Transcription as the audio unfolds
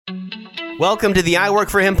Welcome to the I Work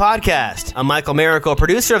For Him podcast. I'm Michael Miracle,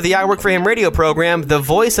 producer of the I Work For Him radio program, the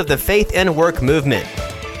voice of the faith and work movement.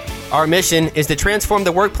 Our mission is to transform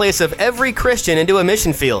the workplace of every Christian into a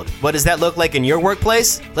mission field. What does that look like in your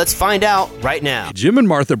workplace? Let's find out right now. Jim and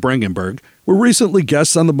Martha Brangenberg were recently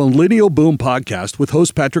guests on the Millennial Boom Podcast with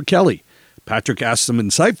host Patrick Kelly. Patrick asked some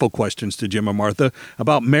insightful questions to Jim and Martha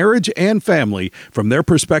about marriage and family from their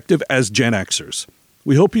perspective as Gen Xers.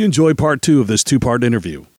 We hope you enjoy part 2 of this 2-part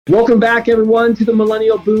interview. Welcome back, everyone, to the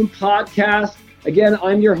Millennial Boom Podcast. Again,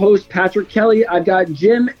 I'm your host, Patrick Kelly. I've got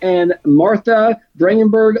Jim and Martha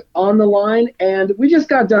Brangenberg on the line, and we just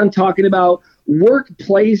got done talking about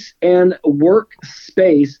workplace and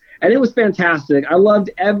workspace, and it was fantastic. I loved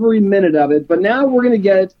every minute of it, but now we're going to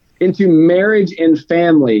get into marriage and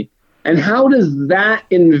family, and how does that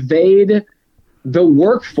invade the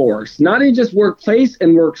workforce? Not in just workplace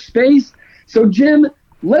and workspace. So, Jim,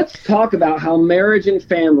 let's talk about how marriage and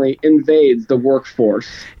family invades the workforce.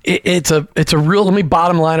 It's a real, let me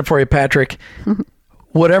bottom line it for you, Patrick.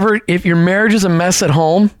 If your marriage is a mess at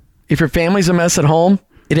home, if your family's a mess at home,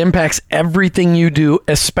 it impacts everything you do,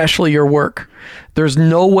 especially your work. There's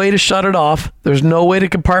no way to shut it off. There's no way to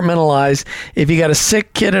compartmentalize. If you got a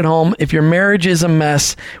sick kid at home, if your marriage is a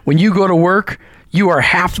mess, when you go to work, you are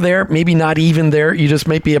half there, maybe not even there. You just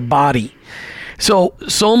might be a body. So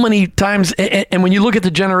many times, and when you look at the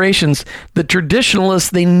generations, the traditionalists,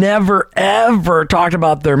 they never, ever talked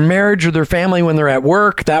about their marriage or their family when they're at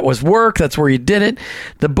work. That was work. That's where you did it.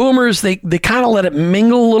 The boomers, they kind of let it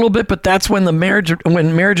mingle a little bit, but that's when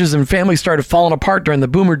when marriages and families started falling apart during the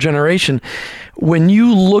boomer generation. When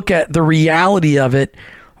you look at the reality of it,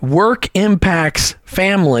 work impacts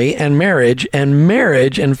family and marriage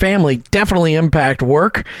and family definitely impact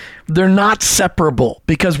work. They're not separable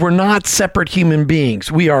because we're not separate human beings.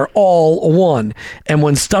 We are all one. And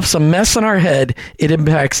when stuff's a mess in our head, it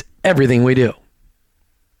impacts everything we do.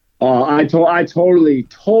 I totally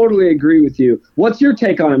agree with you. What's your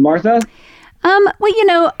take on it, Martha?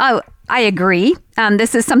 I agree.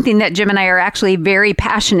 This is something that Jim and I are actually very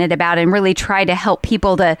passionate about and really try to help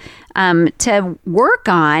people to work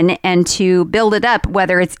on and to build it up,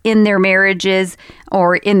 whether it's in their marriages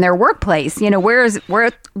or in their workplace.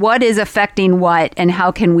 What is affecting what and how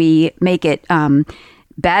can we make it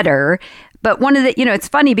better? But one of the, it's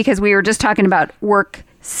funny because we were just talking about work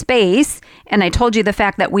space, and I told you the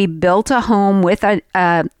fact that we built a home with an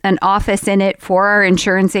office in it for our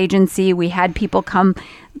insurance agency. We had people come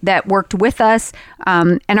that worked with us,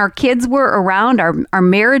 and our kids were around. Our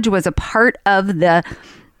marriage was a part of the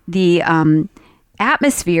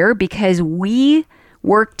atmosphere because we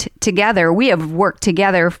worked together. We have worked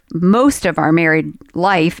together most of our married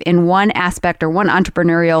life in one aspect or one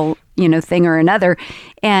entrepreneurial thing or another,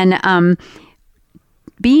 and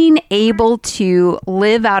being able to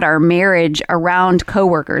live out our marriage around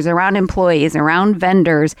coworkers, around employees, around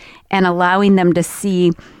vendors, and allowing them to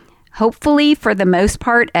see, hopefully for the most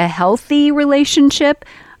part, a healthy relationship.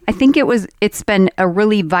 I think it's been a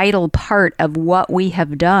really vital part of what we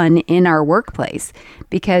have done in our workplace,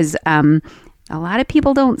 because a lot of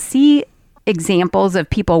people don't see examples of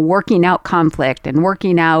people working out conflict and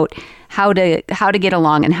working out how to get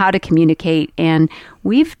along and how to communicate. And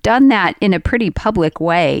we've done that in a pretty public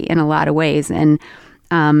way in a lot of ways. And,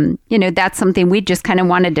 that's something we just kind of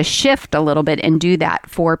wanted to shift a little bit and do that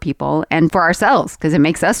for people and for ourselves because it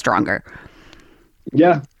makes us stronger.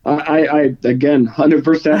 Yeah, I again,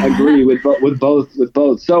 100% agree with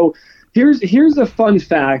both. So here's a fun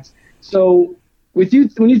fact. So when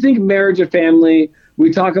you think marriage and family,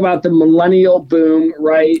 we talk about the millennial boom,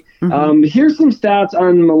 right? Mm-hmm. Here's some stats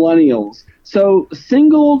on millennials. So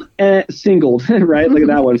singled, right? Look at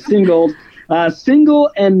that one. Single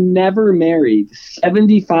and never married,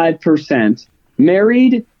 75%.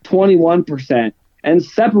 Married, 21%. And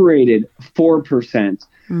separated, 4%.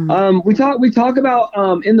 Mm-hmm. We talk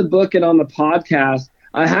about in the book and on the podcast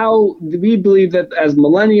how we believe that as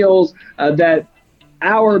millennials that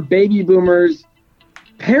our baby boomers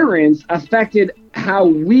parents affected how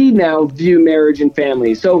we now view marriage and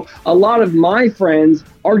family. So a lot of my friends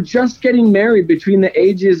are just getting married between the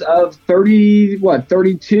ages of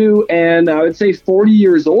 32 and I would say 40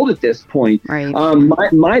 years old at this point. Right.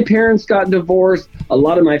 My parents got divorced. A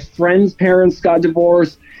lot of my friends' parents got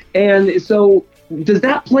divorced. And so does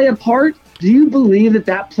that play a part? Do you believe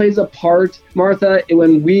that plays a part, Martha,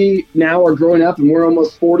 when we now are growing up and we're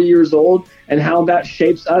almost 40 years old, and how that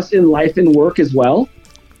shapes us in life and work as well?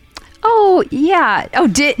 Oh, yeah. Oh,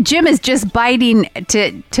 Jim is just biting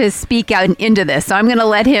to speak out into this. So I'm going to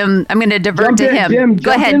let him, I'm going to divert to him. Jim,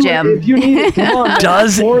 Go ahead, Jim. If you need it, come on.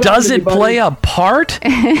 Does it play a part?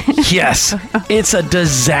 Yes. It's a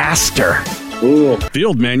disaster. Ooh.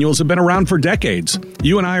 Field manuals have been around for decades.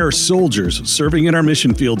 You and I are soldiers serving in our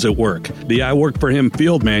mission fields at work. The I Work for Him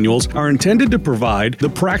field manuals are intended to provide the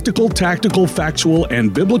practical, tactical, factual,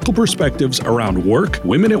 and biblical perspectives around work,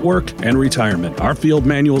 women at work, and retirement. Our field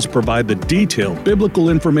manuals provide the detailed biblical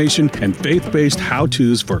information and faith-based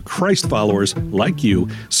how-tos for Christ followers like you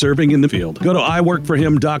serving in the field. Go to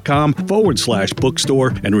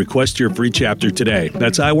iworkforhim.com/bookstore and request your free chapter today.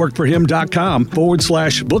 That's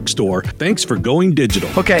iworkforhim.com/bookstore. Thanks for going digital.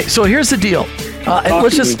 Okay, so here's the deal.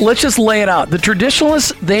 Let's just lay it out. The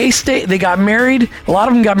traditionalists, they got married. A lot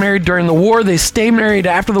of them got married during the war. They stayed married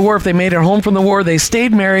after the war. If they made it home from the war, they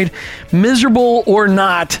stayed married, miserable or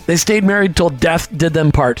not. They stayed married till death did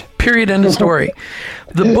them part. Period. End of story.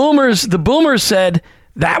 The boomers said,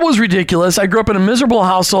 that was ridiculous. I grew up in a miserable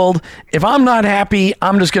household. If I'm not happy,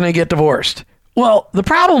 I'm just going to get divorced. Well, the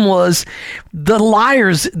problem was the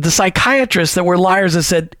liars, the psychiatrists that were liars that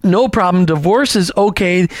said, no problem, divorce is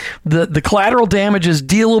okay, the collateral damage is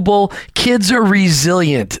dealable, kids are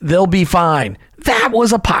resilient, they'll be fine. That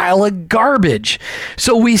was a pile of garbage.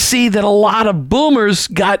 So we see that a lot of boomers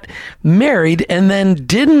got married and then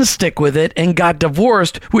didn't stick with it and got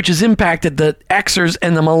divorced, which has impacted the Xers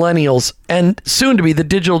and the millennials and soon to be the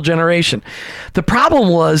digital generation. The problem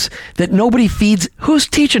was that nobody feeds, who's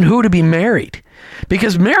teaching who to be married?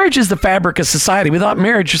 Because marriage is the fabric of society. Without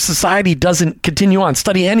marriage, society doesn't continue on.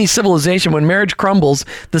 Study any civilization. When marriage crumbles,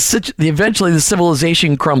 eventually the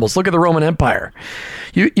civilization crumbles. Look at the Roman Empire.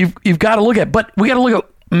 You've got to look at, but we got to look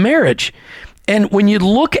at marriage. And when you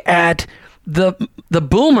look at the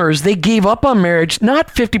boomers, they gave up on marriage,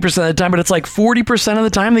 not 50% of the time, but it's like 40% of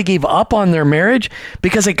the time they gave up on their marriage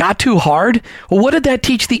because it got too hard. Well, what did that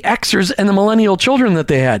teach the Xers and the millennial children that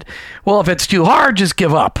they had? Well, if it's too hard, just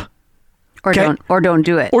give up. Or don't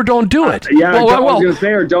do it. I was going to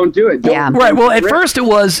say, or don't do it. Right. Well, at first it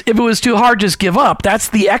was, if it was too hard, just give up. That's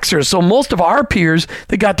the Xers. So most of our peers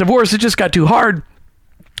that got divorced, it just got too hard.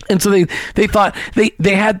 And so they thought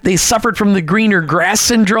they suffered from the greener grass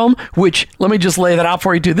syndrome, which, let me just lay that out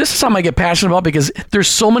for you too. This is something I get passionate about because there's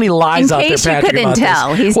so many lies out there, Patrick. In case you couldn't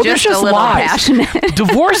tell, he's just a little passionate.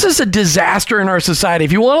 Divorce is a disaster in our society.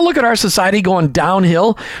 If you want to look at our society going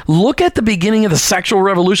downhill, look at the beginning of the sexual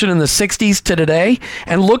revolution in the 60s to today,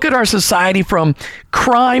 and look at our society from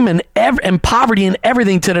crime and poverty and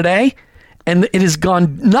everything to today. And it has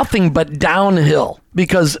gone nothing but downhill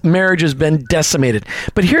because marriage has been decimated.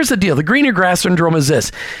 But here's the deal. The greener grass syndrome is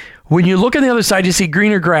this. When you look on the other side, you see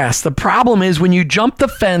greener grass. The problem is when you jump the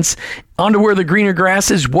fence onto where the greener grass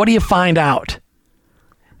is, what do you find out?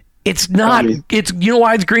 It's not, you know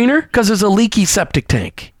why it's greener? Because there's a leaky septic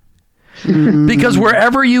tank. Because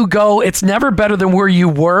wherever you go, it's never better than where you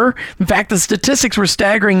were. In fact, the statistics were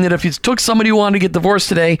staggering that if you took somebody who wanted to get divorced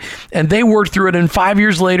today and they worked through it, and 5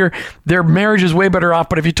 years later, their marriage is way better off.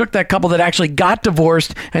 But if you took that couple that actually got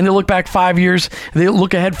divorced and they look back 5 years, they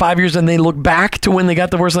look ahead 5 years and they look back to when they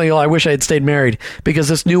got divorced and they go, I wish I had stayed married. Because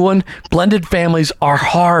this new one, blended families are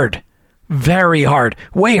hard. Very hard,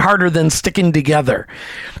 way harder than sticking together.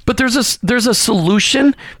 But there's a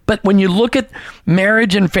solution. But when you look at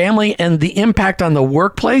marriage and family and the impact on the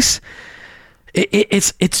workplace,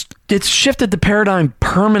 it's shifted the paradigm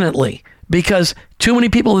permanently. Because too many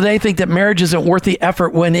people today think that marriage isn't worth the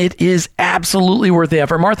effort when it is absolutely worth the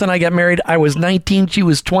effort. Martha and I got married. I was 19. She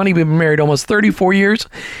was 20. We've been married almost 34 years.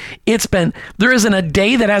 There isn't a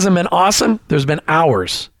day that hasn't been awesome. There's been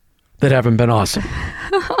hours that haven't been awesome.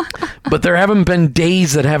 But there haven't been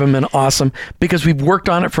days that haven't been awesome because we've worked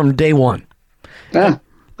on it from day one. Yeah,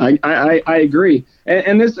 I agree.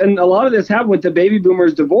 And a lot of this happened with the baby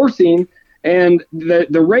boomers divorcing, and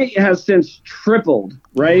the rate has since tripled,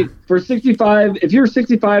 right? For 65, if you're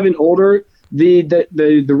 65 and older,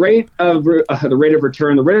 the rate of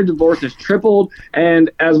return, the rate of divorce has tripled.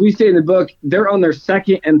 And as we say in the book, they're on their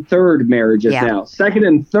second and third marriages now. Second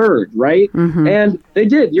and third, right? Mm-hmm. And they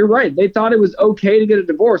did. You're right. They thought it was okay to get a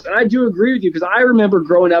divorce. And I do agree with you because I remember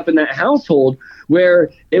growing up in that household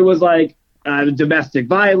where it was like domestic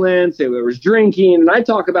violence, it was drinking. And I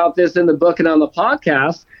talk about this in the book and on the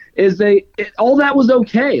podcast. All that was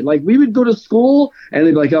okay. Like we would go to school and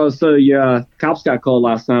they'd be like, oh, so your cops got called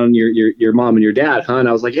last night on your mom and your dad, huh? And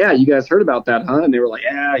I was like, yeah, you guys heard about that, huh? And they were like,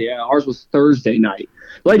 yeah, ours was Thursday night.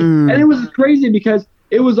 And it was crazy because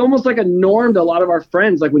it was almost like a norm to a lot of our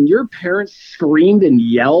friends. Like when your parents screamed and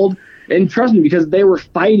yelled, And trust me, because they were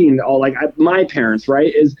fighting all, like my parents,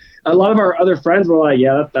 right? Is a lot of our other friends were like,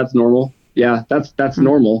 yeah, that's normal. Yeah, that's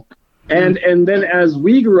normal. And then as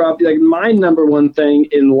we grew up, like my number one thing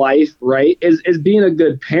in life, right, is being a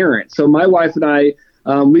good parent. So my wife and I,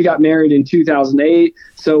 we got married in 2008.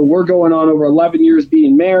 So we're going on over 11 years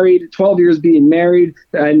being married, 12 years being married,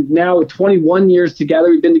 and now 21 years together.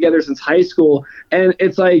 We've been together since high school. And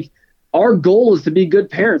it's like, our goal is to be good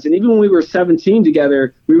parents. And even when we were 17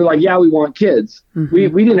 together, we were like, yeah, we want kids. We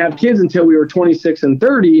didn't have kids until we were 26 and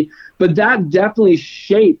 30, but that definitely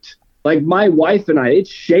shaped, like my wife and I, it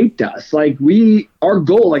shaped us. Like our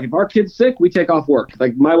goal, like if our kid's sick, we take off work.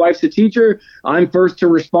 Like my wife's a teacher, I'm first to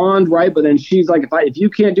respond, right? But then she's like, if you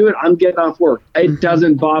can't do it, I'm getting off work. It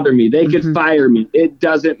doesn't bother me. They could fire me. It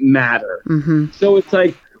doesn't matter. So it's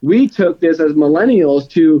like, we took this as millennials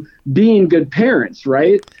to being good parents,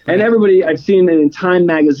 right? And everybody, I've seen it in Time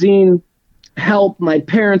magazine, help, my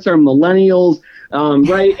parents are millennials,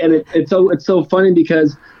 right? And it's so funny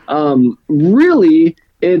because really,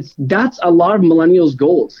 that's a lot of millennials'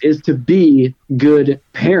 goals is to be good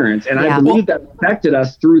parents, and I believe that affected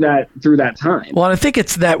us through that time. Well, I think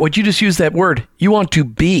it's that what you just used that word. You want to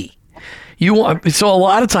be. So a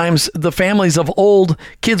lot of times the families of old,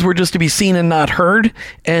 kids were just to be seen and not heard,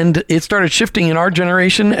 and it started shifting in our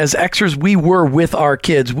generation. As Xers, we were with our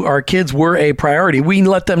kids. Our kids were a priority. We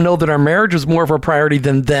let them know that our marriage was more of a priority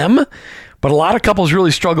than them. But a lot of couples really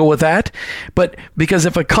struggle with that. But because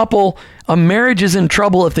if a marriage is in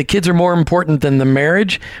trouble if the kids are more important than the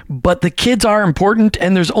marriage, but the kids are important,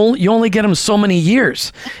 and you only get them so many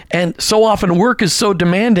years. And so often work is so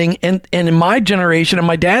demanding. And in my generation and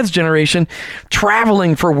my dad's generation,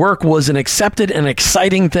 traveling for work was an accepted and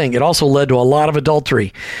exciting thing. It also led to a lot of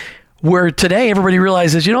adultery. Where today everybody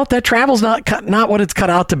realizes, you know what, that travel's not what it's cut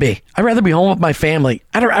out to be. I'd rather be home with my family.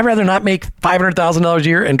 I'd rather not make $500,000 a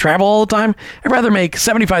year and travel all the time. I'd rather make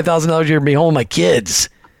 $75,000 a year and be home with my kids.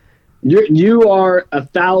 You are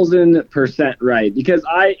 1,000% right, because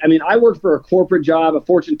I worked for a corporate job, a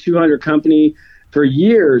Fortune 200 company for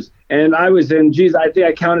years, and I was in, I think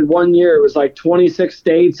I counted one year, it was like 26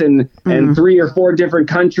 states and 3 or 4 different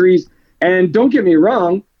countries. And don't get me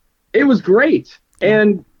wrong, it was great.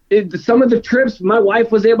 And some of the trips, my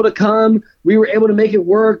wife was able to come. We were able to make it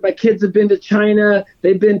work. My kids have been to China.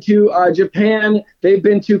 They've been to Japan. They've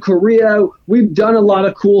been to Korea. We've done a lot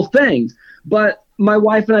of cool things. But my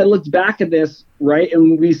wife and I looked back at this, right?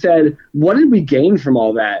 And we said, what did we gain from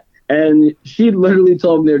all that? And she literally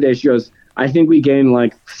told me the other day, she goes, I think we gained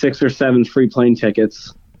like 6 or 7 free plane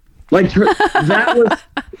tickets. Like that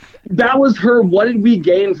was her. What did we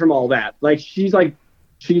gain from all that? Like, she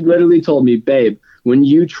literally told me, babe, when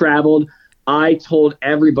you traveled, I told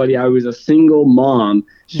everybody I was a single mom.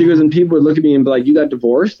 She goes, and people would look at me and be like, you got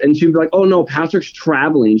divorced? And she'd be like, oh, no, Patrick's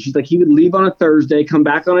traveling. She's like, he would leave on a Thursday, come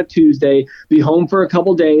back on a Tuesday, be home for a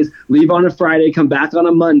couple days, leave on a Friday, come back on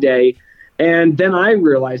a Monday. And then I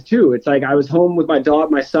realized, too, it's like I was home with my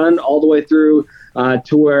son all the way through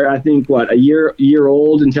to where I think, a year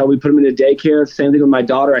old until we put him into daycare. Same thing with my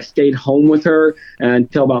daughter. I stayed home with her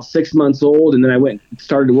until about 6 months old. And then I went and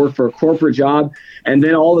started to work for a corporate job. And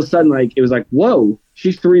then all of a sudden, it was like, whoa,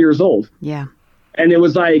 she's 3 years old. Yeah. And it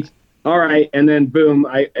was like, all right. And then boom,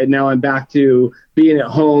 and now I'm back to being at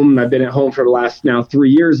home. I've been at home for the last now 3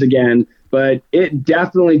 years again. But it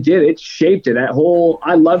definitely did. It shaped it.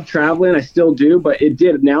 I love traveling. I still do, but it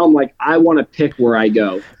did. Now I'm like, I want to pick where I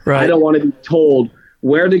go. Right. I don't want to be told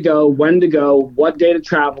where to go, when to go, what day to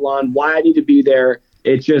travel on, why I need to be there.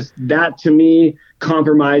 It's just that, to me,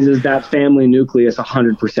 compromises that family nucleus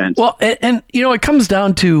 100%. Well, and it comes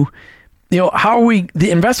down to, how are the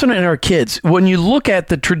investment in our kids? When you look at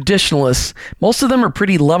the traditionalists, most of them are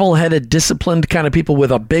pretty level-headed, disciplined kind of people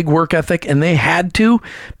with a big work ethic, and they had to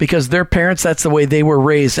because their parents, that's the way they were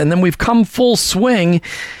raised. And then we've come full swing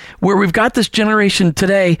where we've got this generation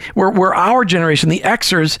today where our generation, the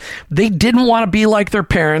Xers, they didn't want to be like their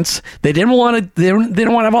parents. They didn't want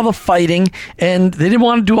to have all the fighting, and they didn't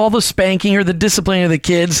want to do all the spanking or the disciplining of the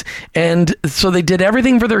kids. And so they did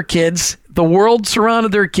everything for their kids. The world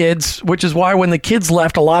surrounded their kids, which is why when the kids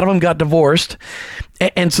left, a lot of them got divorced.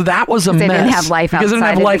 And so that was a mess. They didn't have life because they didn't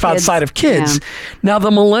have life outside of kids. Yeah. Now, the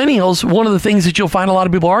millennials, one of the things that you'll find a lot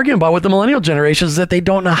of people arguing about with the millennial generation is that they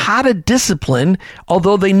don't know how to discipline,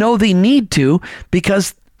 although they know they need to,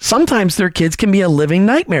 because sometimes their kids can be a living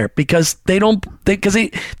nightmare because they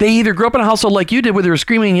either grew up in a household like you did where they were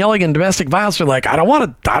screaming and yelling and domestic violence. They're like, I don't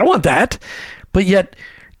want that. But yet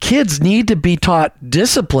kids need to be taught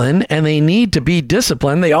discipline, and they need to be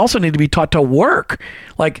disciplined. They also need to be taught to work.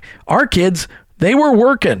 Like our kids, they were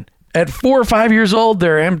working. At 4 or 5 years old,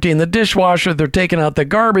 they're emptying the dishwasher, they're taking out the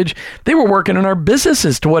garbage. They were working in our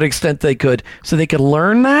businesses to what extent they could, so they could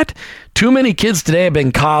learn that. Too many kids today have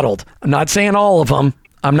been coddled. I'm not saying all of them.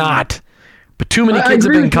 I'm not. But too many kids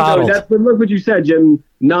have been coddled. Look what you said, Jim.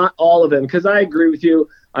 Not all of them, because I agree with you.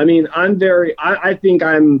 I mean, I think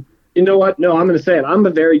I'm, you know what? No, I'm going to say it. I'm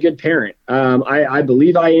a very good parent. I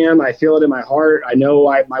believe I am. I feel it in my heart. I know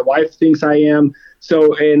my wife thinks I am.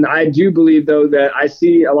 So, and I do believe, though, that I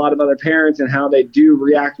see a lot of other parents and how they do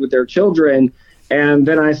react with their children. And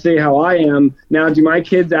then I say how I am. Now, do my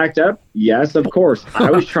kids act up? Yes, of course.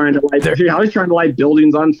 I was trying to light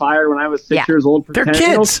buildings on fire when I was 6 years old. They're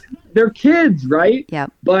kids. They're kids, right? Yeah.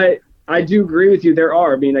 But I do agree with you. There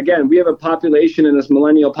are. I mean, again, we have a population in this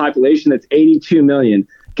millennial population that's 82 million.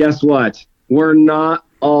 Guess what? We're not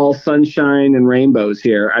all sunshine and rainbows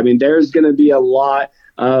here. I mean, there's going to be a lot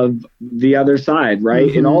of the other side,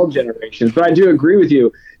 right? In all generations. But I do agree with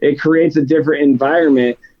you. It creates a different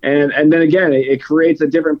environment. And then again, it creates a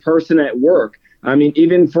different person at work. I mean,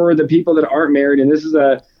 even for the people that aren't married, and this is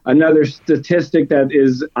another statistic that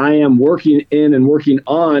is I am working in and working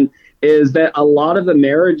on, is that a lot of the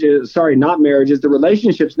the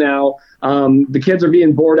relationships now, the kids are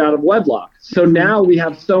being bored out of wedlock. So now we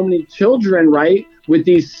have so many children, right, with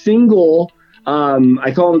these single,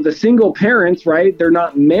 I call them the single parents, right? They're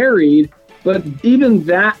not married, but even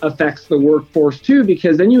that affects the workforce too,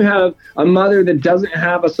 because then you have a mother that doesn't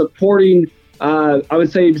have a supporting, I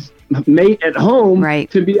would say, mate at home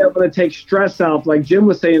to be able to take stress out. Like Jim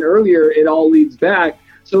was saying earlier, it all leads back.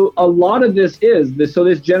 So a lot of this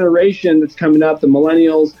this generation that's coming up, the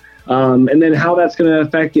millennials, and then how that's going to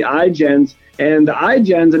affect the iGens. And the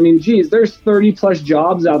iGens, I mean, geez, there's 30 plus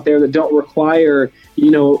jobs out there that don't require,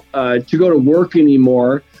 to go to work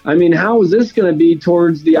anymore. I mean, how is this going to be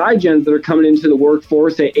towards the iGens that are coming into the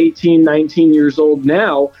workforce at 18, 19 years old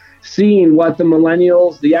now, seeing what the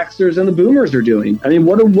millennials, the Xers, and the boomers are doing? I mean,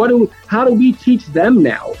 how do we teach them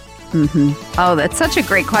now? Oh, that's such a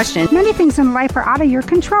great question. Many things in life are out of your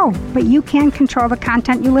control, but you can control the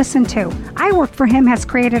content you listen to. I Work For Him has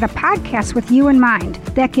created a podcast with you in mind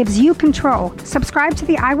that gives you control. Subscribe to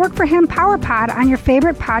the I Work For Him Power Pod on your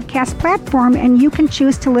favorite podcast platform, and you can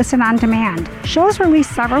choose to listen on demand. Shows release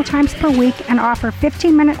several times per week and offer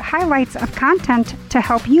 15-minute highlights of content to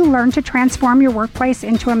help you learn to transform your workplace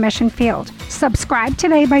into a mission field. Subscribe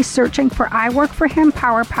today by searching for I Work For Him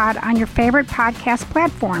Power Pod on your favorite podcast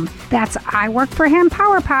platform. That's I Work For Him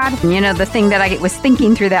Power Pod. The thing that I was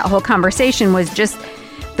thinking through that whole conversation was just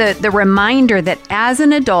the reminder that as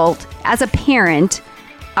an adult, as a parent,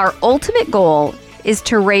 our ultimate goal is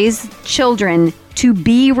to raise children to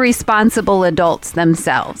be responsible adults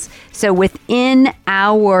themselves. So within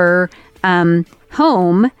our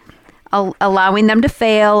home, allowing them to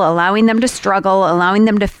fail, allowing them to struggle, allowing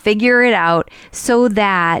them to figure it out so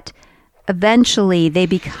that eventually they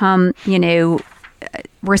become,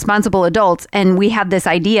 responsible adults. And we have this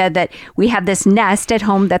idea that we have this nest at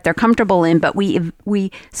home that they're comfortable in, but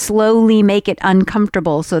we slowly make it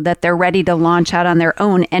uncomfortable so that they're ready to launch out on their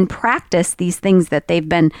own and practice these things that they've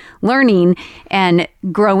been learning and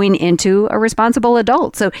growing into a responsible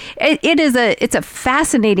adult. So it's a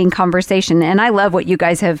fascinating conversation. And I love what you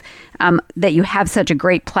guys have, that you have such a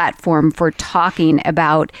great platform for talking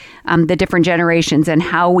about the different generations and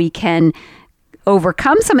how we can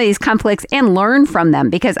overcome some of these conflicts and learn from them,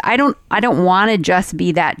 because I don't want to just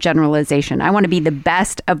be that generalization. I want to be the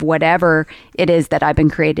best of whatever it is that I've been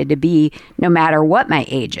created to be, no matter what my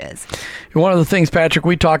age is. One of the things, Patrick,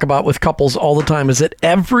 we talk about with couples all the time is that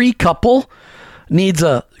every couple needs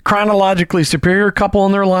a chronologically superior couple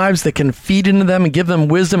in their lives that can feed into them and give them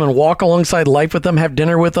wisdom and walk alongside life with them, have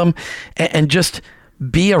dinner with them, and just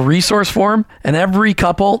be a resource for them. And every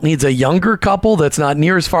couple needs a younger couple that's not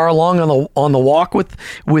near as far along on the walk with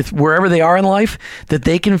wherever they are in life that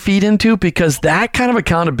they can feed into, because that kind of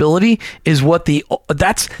accountability is what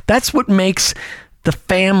that's what makes the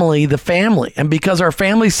family. And because our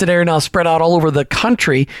families today are now spread out all over the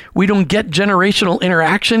country, we don't get generational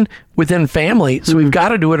interaction within family. So we've got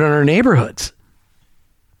to do it in our neighborhoods.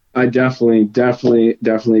 I definitely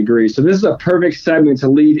agree. So this is a perfect segment to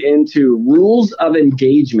lead into rules of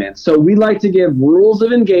engagement. So we like to give rules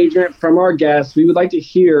of engagement from our guests. We would like to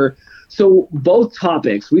hear, so both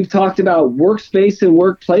topics, we've talked about workspace and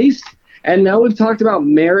workplace, and now we've talked about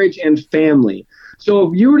marriage and family.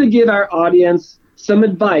 So if you were to give our audience some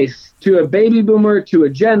advice to a baby boomer, to a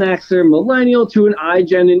Gen Xer, millennial, to an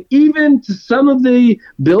iGen, and even to some of the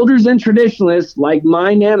builders and traditionalists like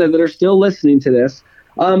my Nana that are still listening to this,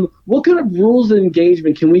 what kind of rules of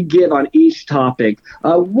engagement can we give on each topic?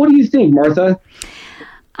 What do you think, Martha?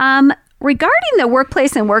 Regarding the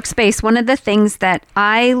workplace and workspace, one of the things that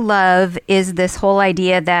I love is this whole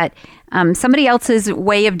idea that somebody else's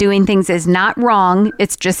way of doing things is not wrong.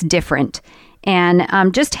 It's just different.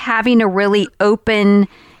 And just having a really open,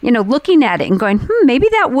 looking at it and going, maybe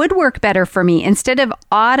that would work better for me, instead of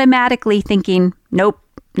automatically thinking, nope,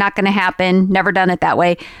 not going to happen, never done it that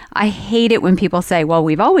way. I hate it when people say, well,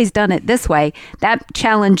 we've always done it this way. That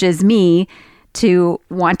challenges me to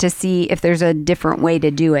want to see if there's a different way to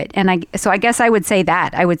do it. And I guess I would say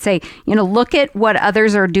that. I would say, look at what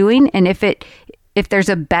others are doing, and if there's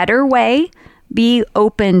a better way, be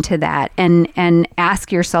open to that and ask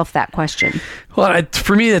yourself that question. Well,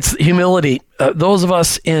 for me, it's humility. Those of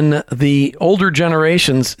us in the older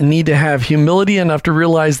generations need to have humility enough to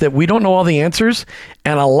realize that we don't know all the answers.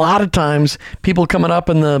 And a lot of times people coming up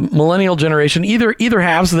in the millennial generation, either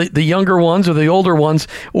halves, the younger ones or the older ones,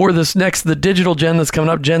 or the digital gen that's coming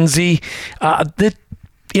up, Gen Z,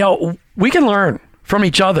 we can learn from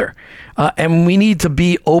each other. And we need to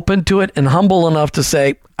be open to it and humble enough to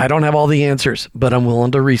say, I don't have all the answers, but I'm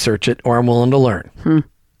willing to research it, or I'm willing to learn.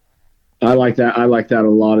 I like that. I like that a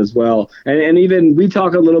lot as well. And even we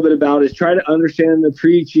talk a little bit about is try to understand and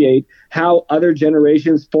appreciate how other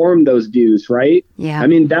generations form those views, right? Yeah. I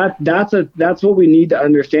mean, that's what we need to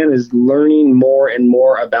understand, is learning more and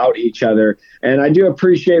more about each other. And I do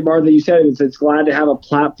appreciate, Martha, you said it's glad to have a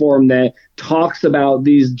platform that talks about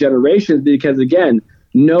these generations, because again,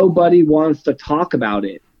 nobody wants to talk about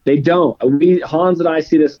it. They don't. Hans and I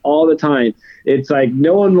see this all the time. It's like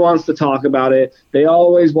no one wants to talk about it. They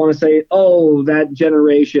always want to say, oh, that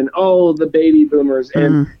generation, oh, the baby boomers.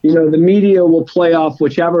 And, the media will play off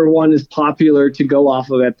whichever one is popular to go off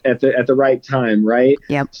of at the right time, right?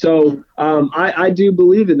 Yep. So I do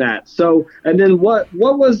believe in that. So, and then what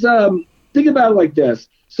was, think about it like this.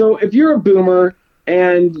 So if you're a boomer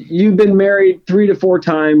and you've been married 3 to 4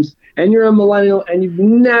 times, and you're a millennial and you've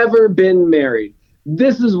never been married,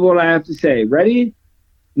 this is what I have to say. Ready?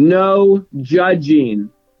 No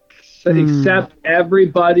judging. Accept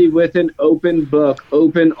everybody with an open book,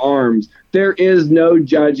 open arms. There is no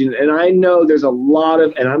judging. And I know there's a lot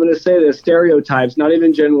of, and I'm going to say this, stereotypes, not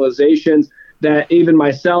even generalizations, that even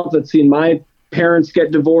myself that's seen my parents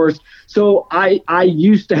get divorced. So I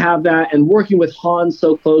used to have that, and working with Hans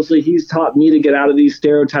so closely, he's taught me to get out of these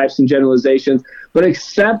stereotypes and generalizations, but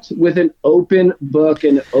accept with an open book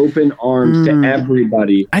and open arms to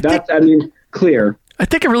everybody. Clear. I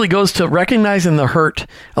think it really goes to recognizing the hurt.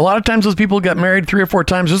 A lot of times those people got married 3 or 4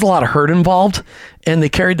 times, there's a lot of hurt involved, and they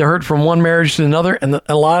carried the hurt from one marriage to another. And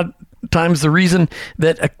a lot of times the reason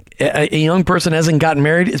that a young person hasn't gotten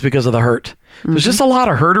married is because of the hurt. There's just a lot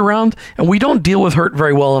of hurt around, and we don't deal with hurt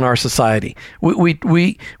very well in our society. We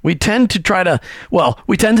tend to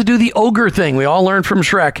we tend to do the ogre thing. We all learned from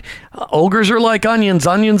Shrek. Ogres are like onions.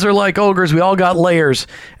 Onions are like ogres. We all got layers.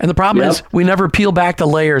 And the problem is we never peel back the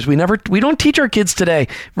layers. We don't teach our kids today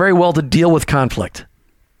very well to deal with conflict.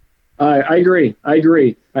 I agree. I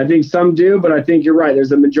think some do, but I think you're right.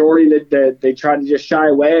 There's a majority that they try to just shy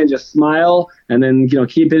away and just smile, and then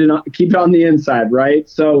keep it on the inside, right?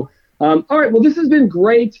 So, all right. Well, this has been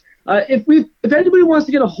great. If anybody wants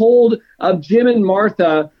to get a hold of Jim and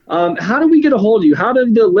Martha, how do we get a hold of you? How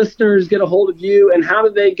do the listeners get a hold of you, and how do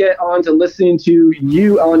they get on to listening to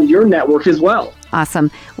you on your network as well?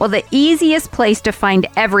 Awesome. Well, the easiest place to find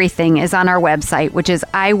everything is on our website, which is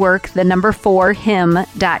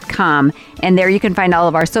iwork4him.com. And there you can find all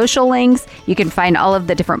of our social links. You can find all of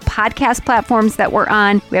the different podcast platforms that we're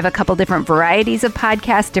on. We have a couple different varieties of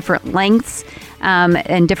podcasts, different lengths,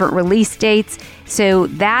 and different release dates. So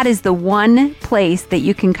that is the one place that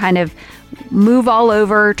you can kind of move all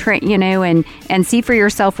over, and see for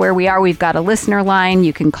yourself where we are. We've got a listener line.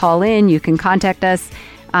 You can call in. You can contact us.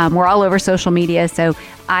 We're all over social media. So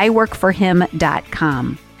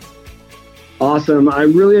iworkforhim.com. Awesome. I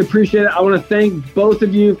really appreciate it. I want to thank both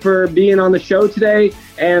of you for being on the show today,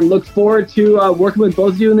 and look forward to working with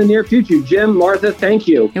both of you in the near future. Jim, Martha, thank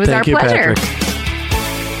you. It was our pleasure. Patrick.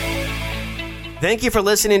 Thank you for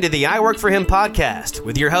listening to the I Work For Him podcast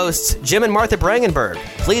with your hosts, Jim and Martha Brangenberg.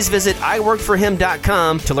 Please visit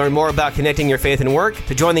iworkforhim.com to learn more about connecting your faith and work,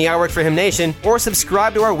 to join the I Work For Him Nation, or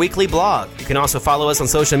subscribe to our weekly blog. You can also follow us on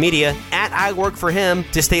social media at I Work For Him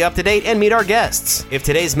to stay up to date and meet our guests. If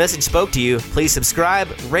today's message spoke to you, please subscribe,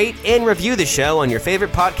 rate, and review the show on your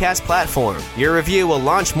favorite podcast platform. Your review will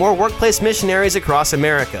launch more workplace missionaries across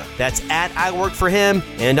America. That's at I Work For Him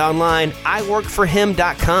and online,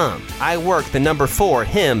 iworkforhim.com. I work the number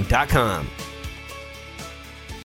 4him.com.